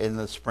time in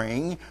the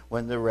spring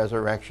when the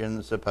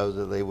resurrection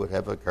supposedly would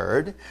have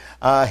occurred.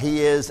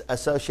 He is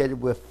associated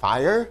with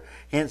fire.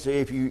 Hence,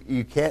 if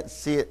you can't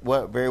see it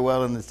very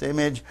well in this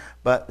image,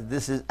 but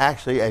this is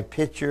actually a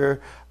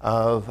picture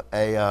of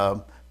a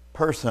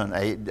person,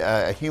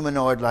 a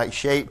humanoid-like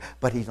shape,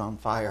 but he's on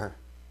fire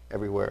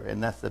everywhere,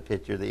 and that's the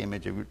picture, the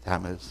image of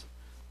Tammuz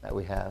that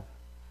we have.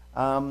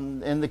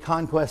 In the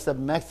conquest of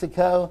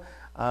Mexico,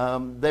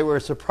 they were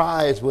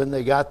surprised when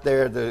they got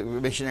there. The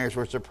missionaries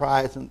were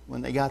surprised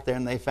when they got there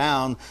and they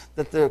found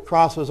that the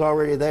cross was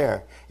already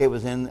there. It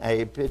was in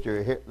a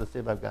picture. Here, let's see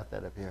if I've got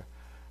that up here.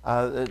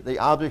 The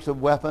objects of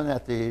weapon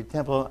at the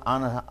temple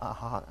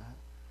of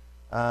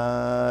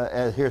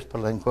here's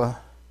Palenque.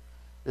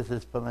 This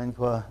is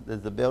Palenque.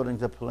 There's the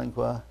buildings of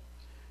Palenque.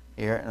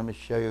 Here, let me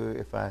show you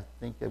if I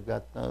think I've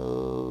got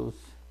those.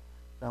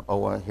 Oh,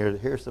 well,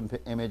 here's some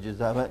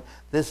images of it.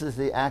 This is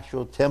the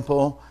actual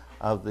temple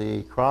of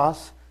the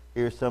cross.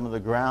 Here's some of the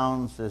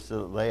grounds. This is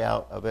the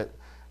layout of it.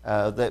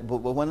 But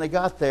when they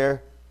got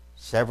there,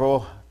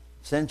 several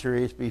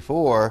centuries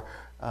before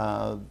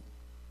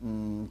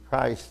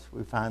Christ,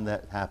 we find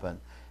that happen.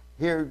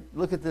 Here,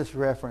 look at this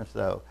reference,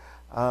 though.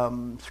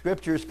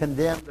 Scriptures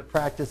condemn the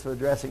practice of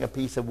addressing a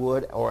piece of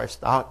wood or a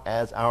stock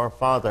as our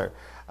Father.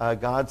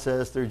 God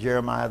says through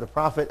Jeremiah the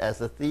prophet, as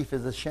the thief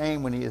is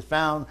ashamed when he is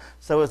found,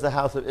 so is the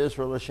house of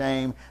Israel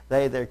ashamed.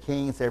 They, their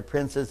kings, their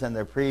princes, and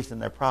their priests, and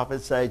their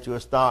prophets say to a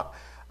stock,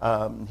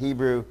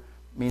 Hebrew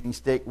meaning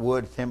stick,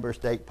 wood, timber,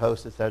 stake,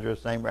 post, etc.,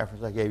 same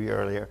reference I gave you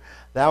earlier.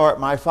 Thou art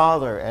my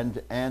father,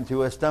 and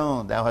to a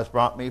stone thou hast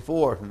brought me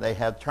forth. And they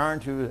have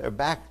turned their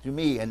back to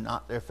me and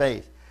not their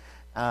face.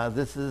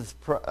 This is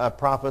a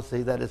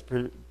prophecy that is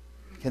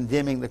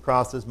condemning the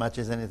cross as much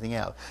as anything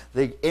else.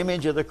 The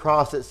image of the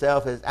cross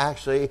itself is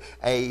actually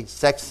a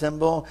sex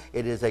symbol.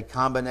 It is a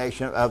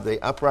combination of the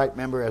upright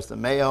member as the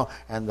male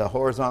and the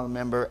horizontal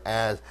member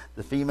as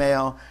the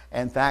female.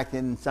 In fact,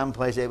 in some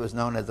places it was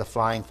known as the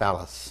flying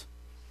phallus.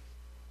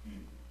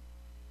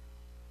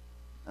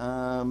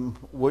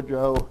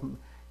 Woodrow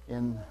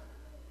in.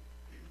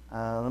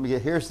 Let me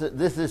get here.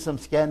 This is some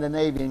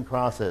Scandinavian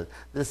crosses.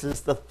 This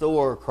is the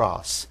Thor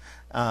cross.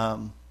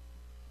 Oh,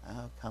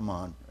 come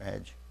on,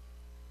 Reg.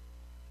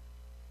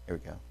 Here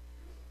we go.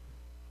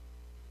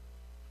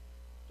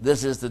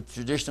 This is the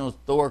traditional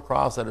Thor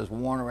cross that is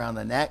worn around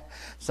the neck.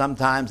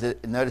 Sometimes,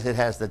 notice it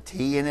has the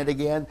T in it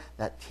again.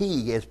 That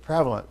T is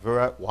prevalent.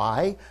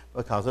 Why?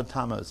 Because of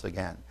Tammuz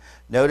again.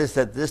 Notice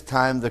that this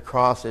time the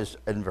cross is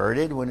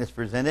inverted when it's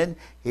presented.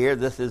 Here,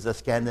 this is a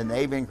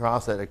Scandinavian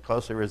cross that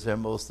closely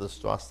resembles the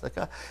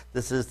swastika.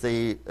 This is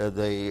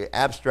the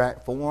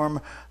abstract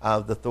form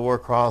of the Thor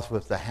cross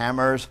with the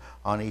hammers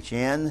on each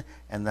end,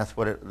 and that's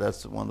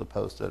that's one of the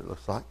posts that it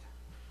looks like.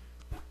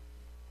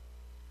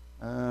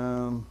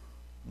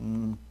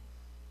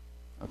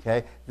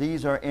 Okay,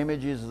 these are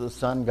images of the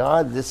sun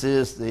god. This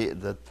is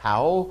the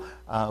Tau,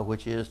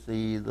 which is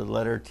the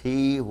letter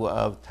T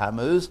of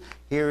Tammuz.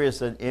 Here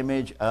is an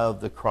image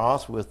of the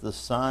cross with the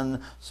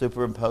sun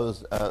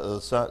superimposed,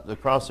 the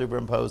cross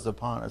superimposed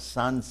upon a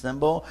sun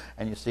symbol,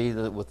 and you see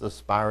with the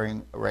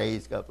spiring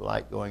rays of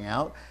light going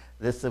out.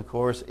 This, of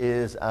course,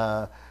 is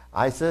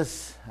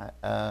Isis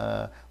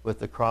with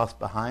the cross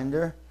behind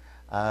her.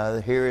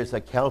 Here is a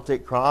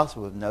Celtic cross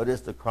with,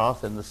 notice the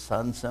cross and the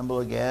sun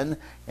symbol again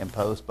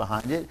imposed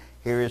behind it.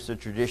 Here is the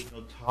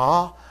traditional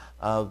Ta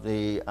of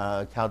the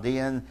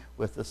Chaldean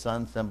with the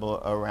sun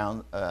symbol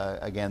around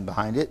again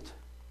behind it.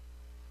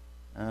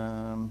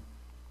 All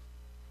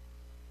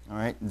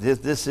right,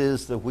 this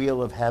is the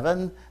wheel of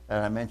heaven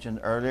that I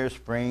mentioned earlier.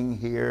 Spring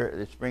here,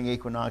 the spring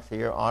equinox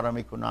here, autumn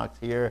equinox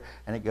here,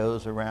 and it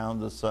goes around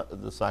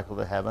the cycle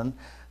of heaven.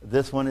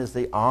 This one is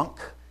the Ankh.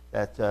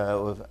 That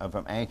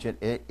from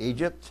ancient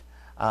Egypt.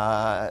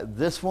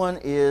 This one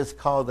is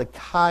called the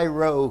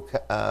Chi-Rho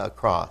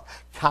cross.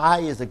 Chi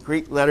is a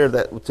Greek letter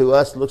that to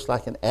us looks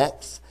like an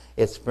X.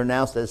 It's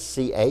pronounced as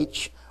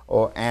CH,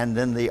 and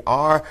then the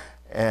R,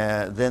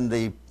 then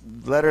the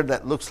letter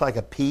that looks like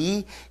a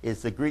P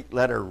is the Greek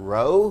letter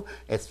Rho.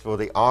 It's for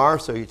the R,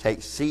 so you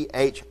take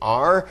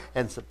CHR,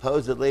 and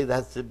supposedly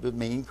that's to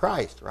mean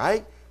Christ,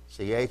 right?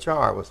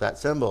 CHR was that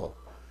symbol.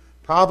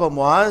 Problem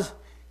was,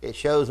 it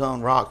shows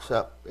on rocks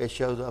up. It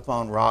shows up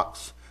on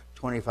rocks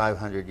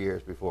 2,500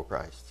 years before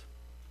Christ.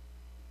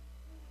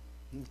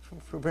 It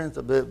presents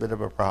a bit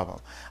of a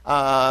problem.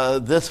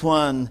 This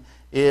one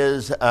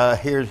is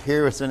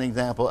here is an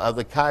example of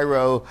the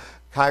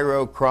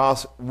Chi-Rho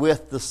cross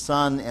with the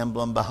sun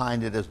emblem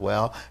behind it as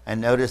well.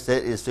 And notice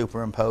it is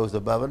superimposed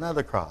above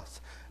another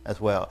cross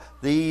as well.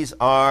 These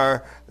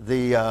are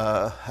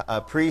the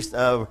priests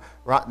of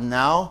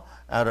Ratanau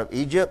out of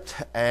Egypt,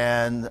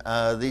 and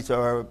these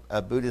are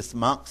Buddhist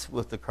monks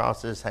with the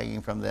crosses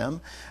hanging from them.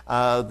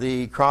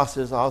 The cross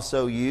is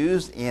also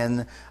used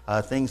in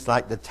things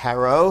like the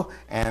tarot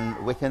and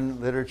Wiccan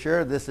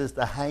literature. This is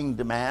the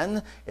hanged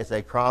man. It's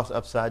a cross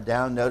upside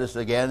down. Notice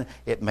again,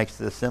 it makes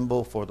the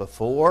symbol for the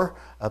four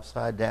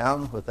upside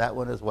down with that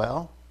one as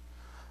well.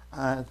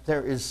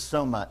 There is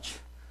so much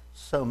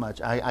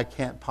I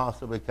can't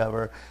possibly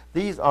cover.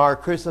 These are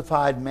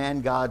crucified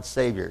man-God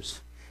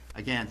saviors.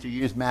 Again, to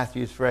use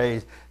Matthew's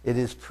phrase, it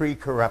is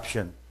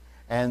pre-corruption.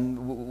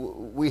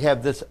 And we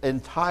have this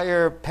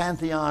entire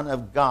pantheon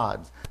of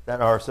gods that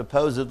are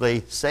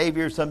supposedly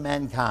saviors of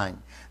mankind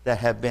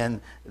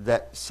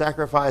that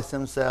sacrificed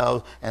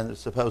themselves and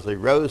supposedly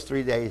rose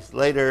 3 days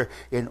later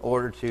in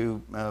order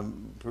to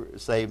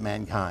save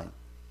mankind.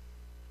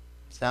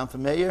 Sound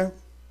familiar?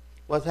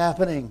 What's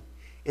happening?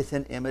 It's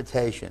an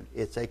imitation.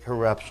 It's a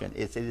corruption.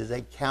 It is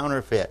a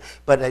counterfeit.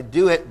 But they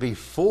do it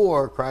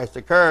before Christ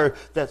occurred,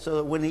 so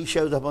that when he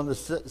shows up on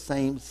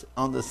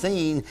the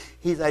scene,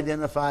 he's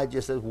identified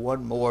just as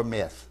one more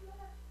myth.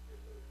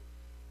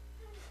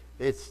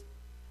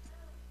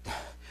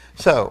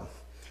 So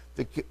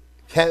the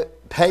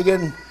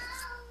pagan.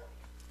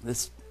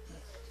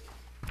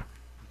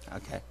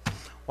 Okay.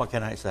 What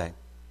can I say?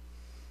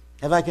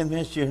 Have I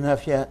convinced you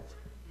enough yet?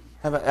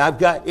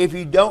 If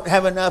you don't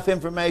have enough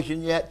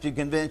information yet to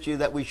convince you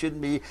that we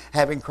shouldn't be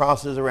having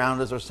crosses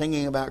around us or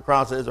singing about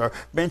crosses or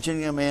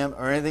mentioning them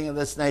or anything of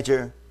this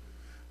nature,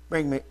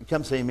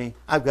 come see me.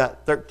 I've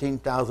got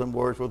 13,000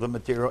 words worth of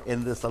material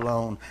in this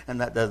alone, and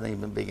that doesn't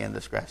even begin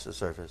to scratch the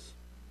surface.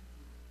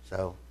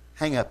 So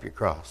hang up your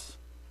cross.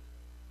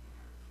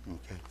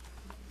 Okay.